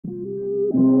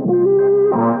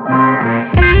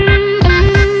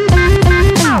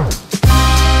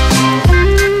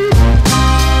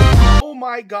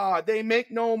My God, they make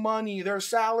no money. Their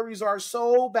salaries are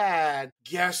so bad.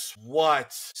 Guess what?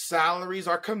 Salaries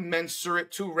are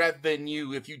commensurate to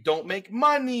revenue. If you don't make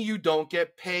money, you don't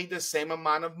get paid the same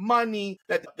amount of money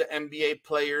that the NBA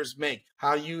players make.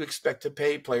 How do you expect to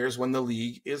pay players when the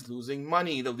league is losing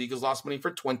money? The league has lost money for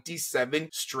 27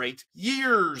 straight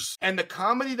years. And the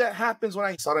comedy that happens when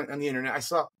I saw it on the internet, I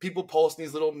saw people posting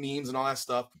these little memes and all that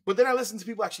stuff. But then I listened to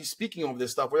people actually speaking over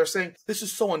this stuff where they're saying, this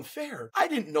is so unfair. I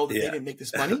didn't know that they didn't make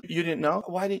this money. You didn't know?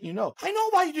 Why didn't you know? I know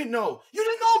why you didn't know. You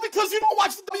didn't know because you don't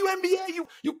watch the WNBA,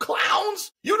 you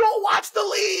clowns. You don't watch the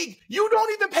league. You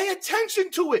don't even pay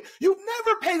attention to it. You've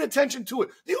never paid attention to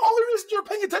it. The only reason you're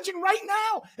paying attention right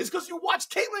now is because you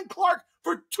watched Caitlin Clark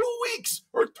for 2 weeks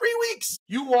or 3 weeks.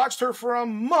 You watched her for a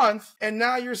month, and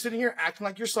now you're sitting here acting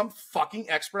like you're some fucking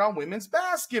expert on women's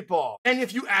basketball. And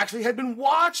if you actually had been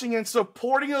watching and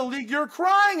supporting a league you're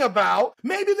crying about,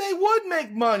 maybe they would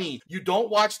make money. You don't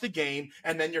watch the game,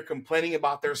 and then you're complaining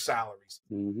about their salaries.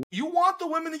 Mm-hmm. You want the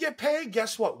women to get paid?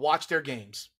 Guess what? Watch their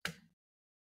games.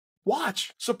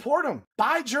 Watch. Support them.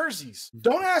 Buy jerseys.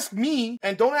 Don't ask me,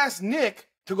 and don't ask Nick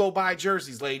to go buy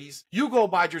jerseys, ladies. You go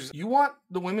buy jerseys. You want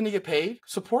the women to get paid?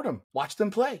 Support them. Watch them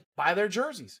play. Buy their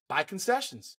jerseys. Buy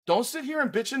concessions. Don't sit here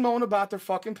and bitch and moan about their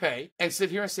fucking pay and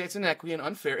sit here and say it's inequity and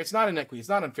unfair. It's not inequity. It's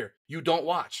not unfair. You don't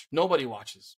watch. Nobody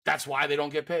watches. That's why they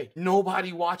don't get paid.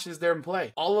 Nobody watches them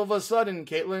play. All of a sudden,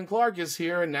 Caitlin Clark is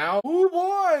here and now, oh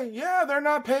boy, yeah, they're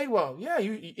not paid well. Yeah,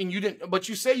 you didn't, but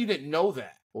you say you didn't know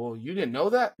that. Well, you didn't know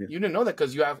that? Yeah. You didn't know that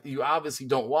because you obviously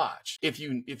don't watch. If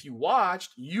you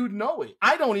watched, you'd know it.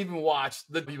 I don't even watch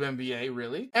the WNBA,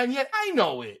 really, and yet I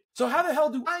know it. So how the hell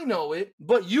do I know it?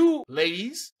 But you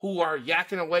ladies who are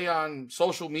yakking away on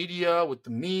social media with the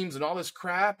memes and all this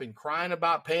crap and crying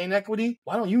about pay inequity,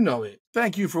 why don't you know it?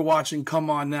 Thank you for watching Come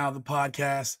On Now, the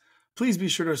podcast. Please be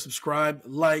sure to subscribe,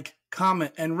 like,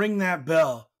 comment, and ring that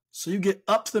bell so you get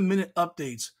up-to-the-minute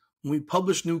updates when we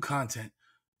publish new content.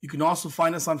 You can also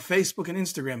find us on Facebook and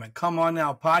Instagram at Come On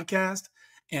Now Podcast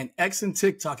and X and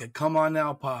TikTok at Come On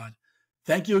Now Pod.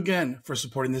 Thank you again for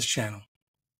supporting this channel.